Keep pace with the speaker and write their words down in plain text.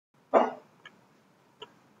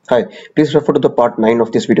Hi, please refer to the part 9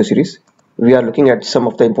 of this video series. We are looking at some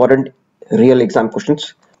of the important real exam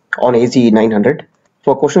questions on AZE 900.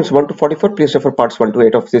 For questions 1 to 44, please refer parts 1 to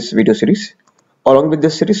 8 of this video series. Along with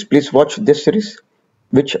this series, please watch this series,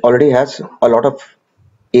 which already has a lot of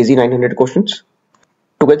AZE 900 questions.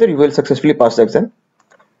 Together, you will successfully pass the exam.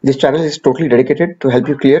 This channel is totally dedicated to help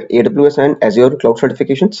you clear AWS and Azure cloud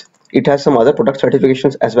certifications. It has some other product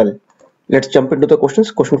certifications as well. Let's jump into the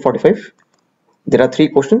questions. Question 45. There are 3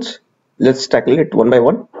 questions. Let's tackle it one by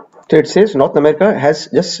one. So it says North America has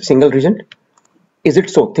just single region. Is it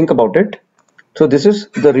so? Think about it. So this is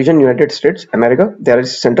the region United States, America. There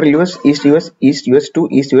is Central US, East US, East US 2,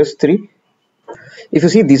 East US 3. If you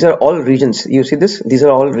see, these are all regions. You see this? These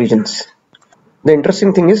are all regions. The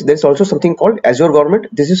interesting thing is there's also something called Azure government.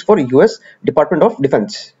 This is for US Department of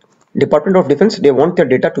Defense. Department of Defense, they want their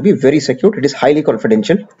data to be very secure. It is highly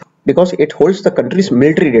confidential because it holds the country's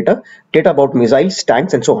military data about missiles,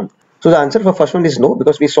 tanks, and so on. So the answer for first one is no,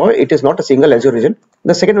 because we saw it is not a single Azure region.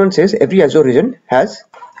 The second one says every Azure region has,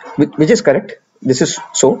 which is correct. This is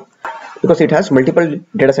so because it has multiple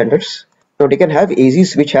data centers. Now they can have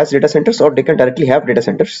AZs which has data centers, or they can directly have data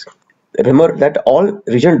centers. Remember that all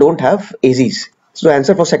regions don't have AZs. So the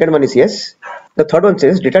answer for second one is yes. The third one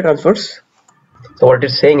says data transfers. So what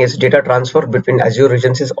it's saying is data transfer between Azure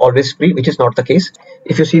regions is always free, which is not the case.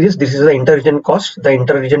 If you see this, this is the inter-region cost. The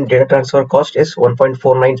inter-region data transfer cost is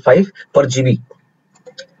 1.495 per GB.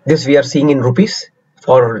 This we are seeing in rupees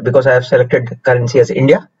because I have selected currency as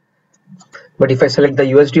India. But if I select the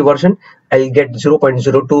USD version, I'll get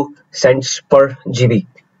 0.02 cents per GB.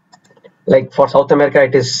 Like for South America,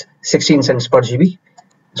 it is 16 cents per GB.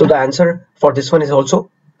 So the answer for this one is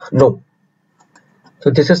also no.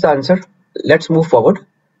 So this is the answer. Let's move forward.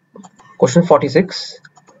 Question 46.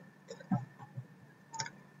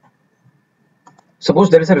 Suppose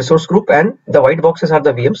there is a resource group and the white boxes are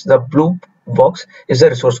the VMs. The blue box is the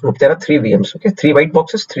resource group. There are 3 VMs. Okay, 3 white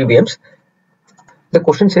boxes, 3 VMs. The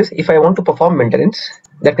question says, if I want to perform maintenance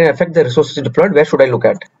that can affect the resources deployed, where should I look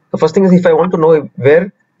at? The first thing is, if I want to know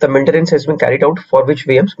where the maintenance has been carried out for which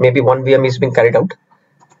VMs, maybe one VM is being carried out,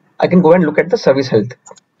 I can go and look at the service health.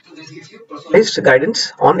 This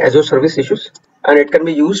guidance on Azure service issues, and it can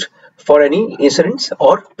be used for any incidents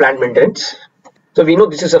or planned maintenance. So we know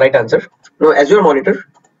this is the right answer. Now Azure Monitor,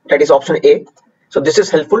 that is option A. So this is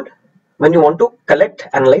helpful when you want to collect,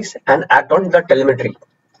 analyze, and act on the telemetry.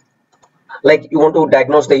 Like you want to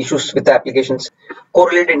diagnose the issues with the applications,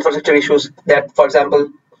 correlate infrastructure issues. That, for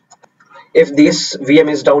example, if this VM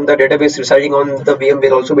is down, the database residing on the VM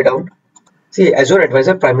will also be down. See, Azure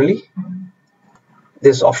Advisor primarily,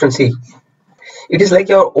 this option C. It is like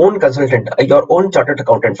your own consultant, your own chartered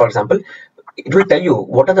accountant, for example. It will tell you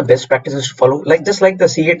what are the best practices to follow. Like just like the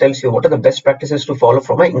CA tells you what are the best practices to follow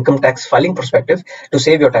from an income tax filing perspective to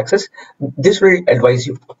save your taxes. This will advise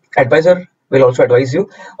you. Advisor will also advise you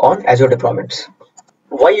on Azure deployments.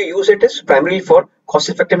 Why you use it is primarily for cost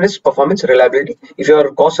effectiveness, performance, reliability. If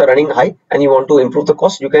your costs are running high and you want to improve the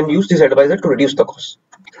cost, you can use this advisor to reduce the cost.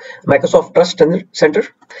 Microsoft Trust Center.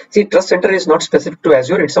 See, Trust Center is not specific to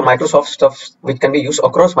Azure. It's a Microsoft stuff which can be used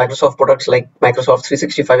across Microsoft products like Microsoft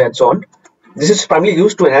 365 and so on. This is primarily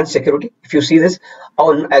used to enhance security. If you see this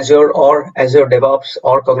on Azure or Azure DevOps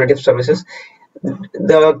or cognitive services,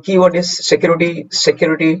 the keyword is security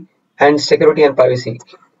and privacy.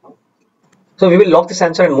 So we will lock this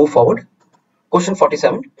answer and move forward. Question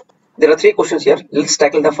 47. There are 3 questions here. Let's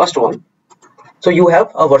tackle the first one. So you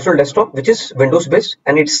have a virtual desktop which is Windows based,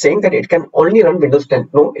 and it's saying that it can only run Windows 10.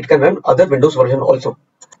 No, it can run other Windows version also.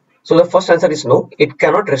 So the first answer is no. It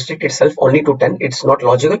cannot restrict itself only to 10. It's not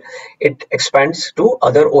logical. It expands to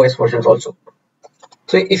other OS versions also.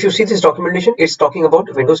 So if you see this documentation, it's talking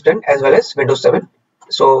about Windows 10 as well as Windows 7.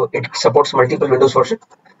 So it supports multiple Windows versions.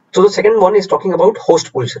 So the second one is talking about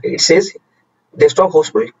host pools. It says desktop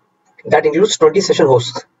host pool that includes 20 session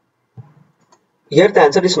hosts. Here the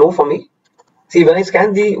answer is no for me. See, when I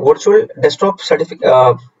scan the virtual desktop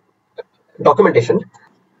documentation,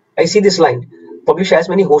 I see this line, publish as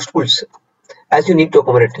many host pools as you need to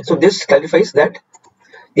accommodate. So this clarifies that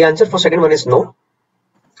the answer for second one is no.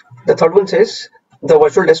 The third one says the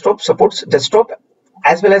virtual desktop supports desktop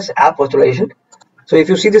as well as app virtualization. So if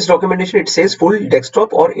you see this documentation, it says full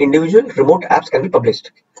desktop or individual remote apps can be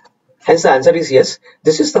published. Hence the answer is yes.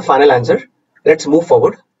 This is the final answer. Let's move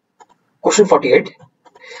forward. Question 48.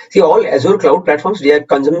 See, all Azure cloud platforms, they are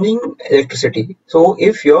consuming electricity. So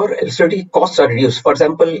if your electricity costs are reduced, for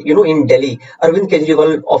example, in Delhi, Arvind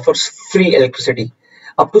Kejriwal offers free electricity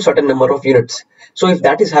up to certain number of units. So if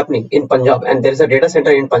that is happening in Punjab and there is a data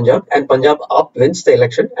center in Punjab and Punjab up wins the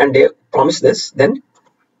election and they promise this, then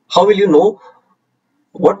how will you know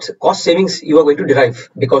what cost savings you are going to derive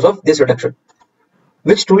because of this reduction.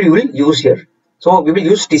 Which tool you will use here? So we will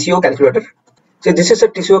use TCO calculator. So this is a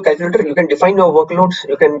TCO calculator. You can define your workloads,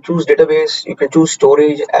 you can choose database, you can choose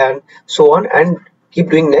storage and so on, and keep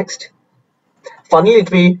doing next. Finally,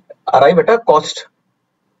 it will arrive at a cost.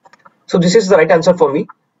 So this is the right answer for me.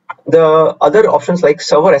 The other options like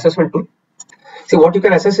server assessment tool. See, what you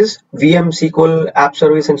can assess is VM, SQL, app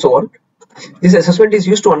service, and so on. This assessment is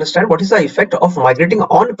used to understand what is the effect of migrating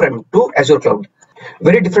on-prem to Azure cloud.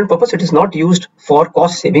 Very different purpose. It is not used for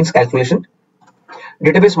cost savings calculation.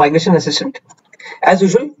 Database migration assistant. As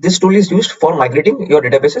usual, this tool is used for migrating your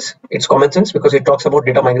databases. It's common sense because it talks about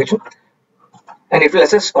data migration. And it will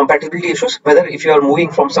assess compatibility issues, whether if you are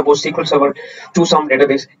moving from suppose SQL Server to some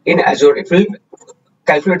database in Azure, it will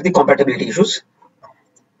calculate the compatibility issues.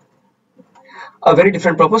 A very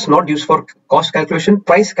different purpose, not used for cost calculation.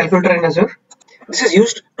 Price calculator in Azure. This is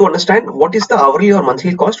used to understand what is the hourly or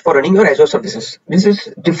monthly cost for running your Azure services. This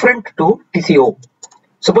is different to TCO.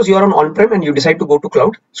 Suppose you are on-prem and you decide to go to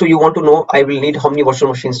cloud. So you want to know, I will need how many virtual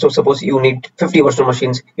machines. So suppose you need 50 virtual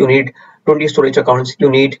machines, you need 20 storage accounts, you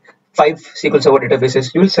need 5 SQL Server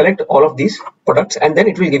databases. You will select all of these products and then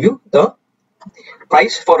it will give you the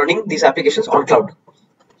price for running these applications on cloud.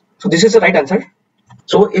 So this is the right answer.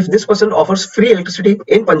 So if this person offers free electricity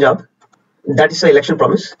in Punjab, that is the election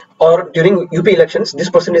promise. Or during UP elections, this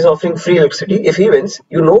person is offering free electricity. If he wins,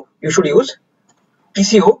 you know you should use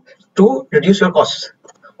TCO to reduce your costs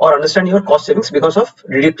or understand your cost savings because of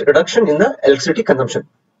reduction in the electricity consumption.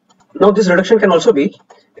 Now this reduction can also be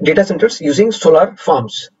data centers using solar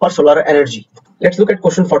farms or solar energy. Let's look at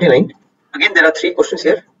question 49. Again, there are 3 questions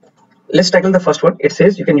here. Let's tackle the first one. It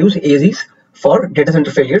says you can use AZs for data center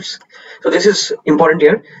failures. So this is important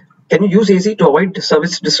here. Can you use AZ to avoid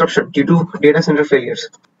service disruption due to data center failures?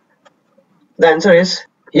 The answer is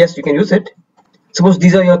yes, you can use it. Suppose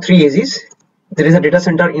these are your 3 AZs. There is a data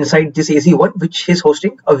center inside this AZ1 which is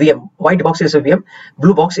hosting a VM. White box is a VM,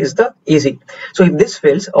 blue box is the AZ. So if this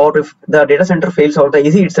fails, or if the data center fails, or the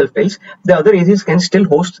AZ itself fails, the other AZs can still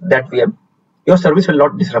host that VM. Your service will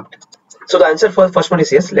not disrupt. So the answer for the first one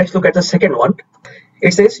is yes. Let's look at the second one.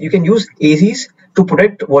 It says you can use AZs to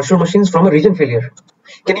protect virtual machines from a region failure.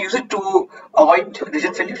 Can you use it to avoid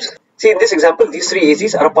region failures? See, in this example, these 3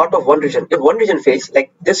 AZs are a part of one region. If one region fails,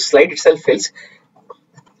 like this slide itself fails,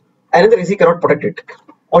 another AZ cannot protect it.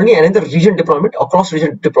 Only another region deployment or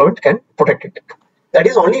cross-region deployment can protect it. That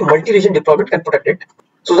is, only multi-region deployment can protect it.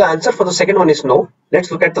 So the answer for the second one is no.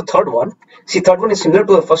 Let's look at the third one. See, third one is similar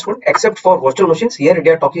to the first one, except for virtual machines. Here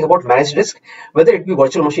they are talking about managed disk. Whether it be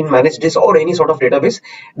virtual machine, managed disk, or any sort of database,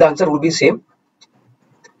 the answer will be same.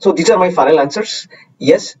 So these are my final answers: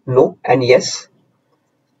 yes, no, and yes.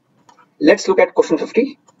 Let's look at question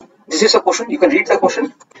 50. This is a question. You can read the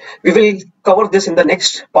question. We will cover this in the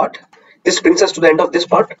next part. This brings us to the end of this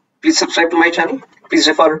part. Please subscribe to my channel. Please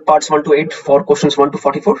refer parts 1 to 8 for questions 1 to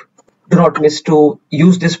 44. Do not miss to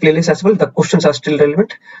use this playlist as well. The questions are still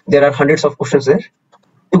relevant. There are hundreds of questions there.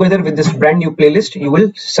 Together with this brand new playlist, you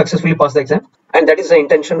will successfully pass the exam. And that is the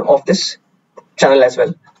intention of this channel as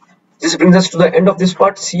well. This brings us to the end of this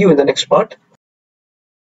part. See you in the next part.